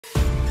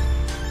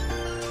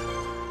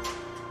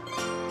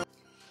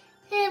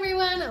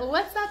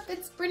What's up?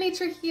 It's Brittany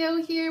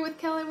Trujillo here with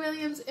Keller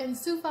Williams in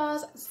Sioux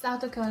Falls,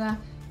 South Dakota,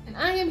 and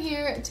I am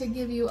here to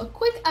give you a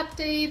quick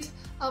update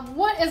of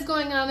what is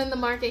going on in the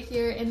market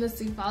here in the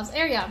Sioux Falls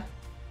area.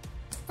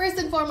 First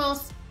and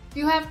foremost, if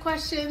you have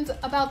questions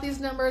about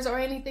these numbers or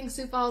anything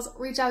Sioux Falls,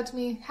 reach out to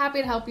me.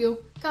 Happy to help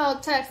you. Call,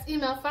 text,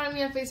 email, find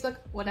me on Facebook,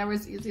 whatever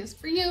is easiest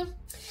for you.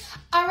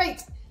 All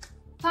right,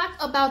 talk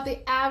about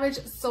the average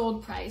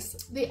sold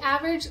price. The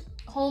average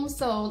home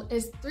sold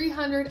is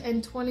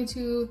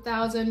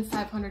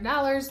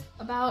 $322,500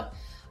 about.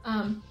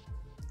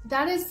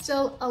 That is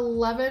still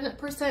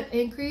 11%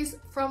 increase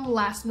from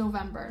last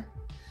November.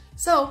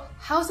 So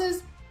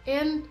houses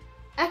and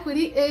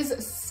equity is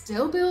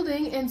still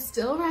building and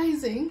still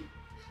rising,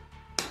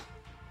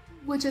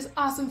 which is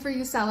awesome for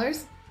you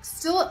sellers.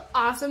 Still an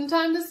awesome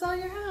time to sell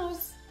your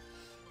house.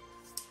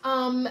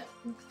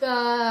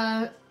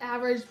 The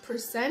average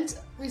percent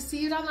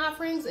received on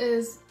offerings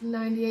is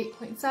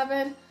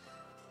 98.7,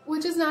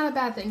 which is not a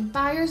bad thing.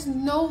 Buyers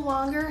no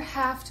longer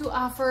have to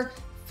offer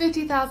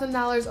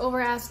 $50,000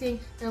 over asking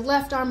their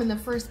left arm and the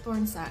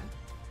firstborn son.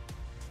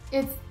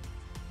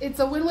 It's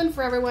a win-win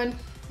for everyone.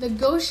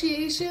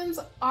 Negotiations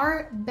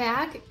are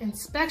back,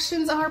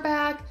 inspections are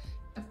back,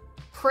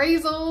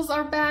 appraisals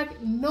are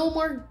back, no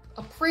more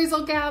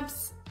appraisal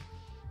gaps.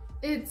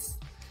 It's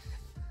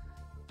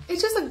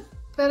just a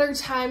better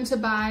time to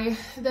buy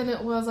than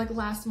it was like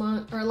last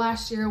month or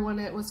last year when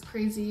it was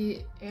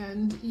crazy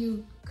and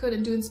you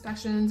couldn't do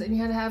inspections and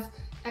you had to have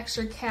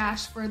extra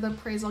cash for the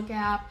appraisal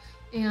gap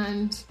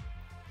and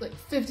like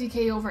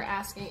 $50K over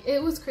asking.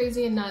 It was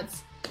crazy and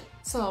nuts.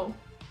 So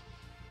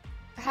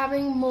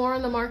having more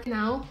on the market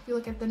now, if you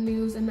look at the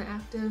news and the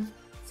active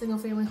single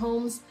family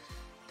homes,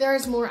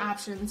 there's more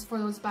options for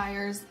those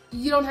buyers.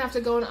 You don't have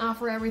to go and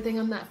offer everything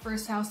on that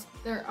first house.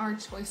 There are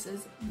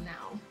choices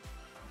now.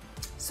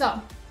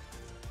 So,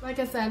 like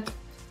I said,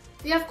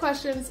 if you have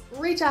questions,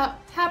 reach out.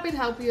 Happy to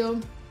help you.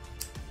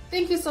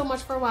 Thank you so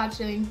much for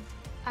watching.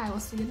 I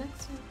will see you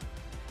next time.